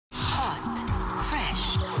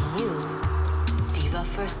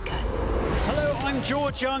first cut. Hello, I'm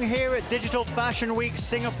George Young here at Digital Fashion Week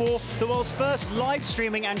Singapore, the world's first live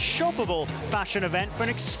streaming and shoppable fashion event for an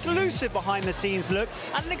exclusive behind-the-scenes look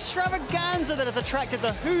at an extravaganza that has attracted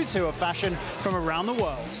the who's who of fashion from around the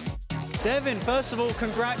world. Devyn, first of all,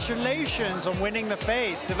 congratulations on winning the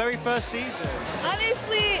Face, the very first season.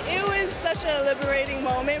 Honestly, it was such a liberating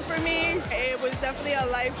moment for me. It was definitely a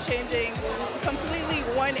life-changing, completely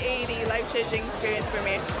 180 life-changing experience for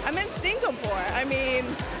me. I'm in Singapore. I mean,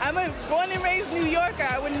 I'm a born and raised New Yorker.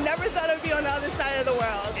 I would never thought I'd be on the other side of the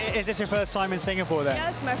world. Is this your first time in Singapore then?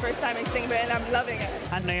 Yes, my first time in Singapore, and I'm loving it.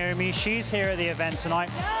 And Naomi, she's here at the event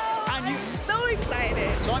tonight. I'm so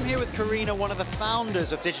excited. So I'm here with Karina, one of the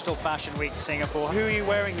founders of Digital Fashion Week Singapore. Who are you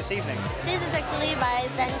wearing this evening? This is actually by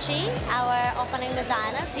Zenchi, our opening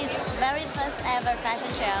designer. His very first ever fashion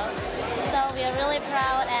show. So we are really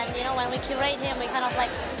proud, and you know, when we curate him, we kind of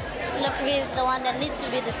like, look, he's the one that needs to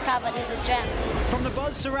be discovered. He's a gem. From the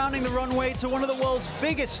buzz surrounding the runway to one of the world's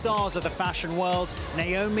biggest stars of the fashion world,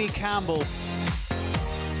 Naomi Campbell.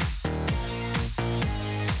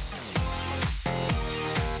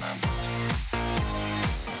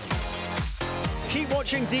 Keep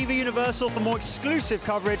watching Diva Universal for more exclusive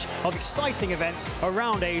coverage of exciting events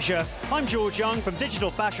around Asia. I'm George Young from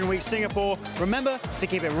Digital Fashion Week Singapore. Remember to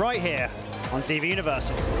keep it right here on Diva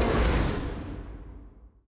Universal.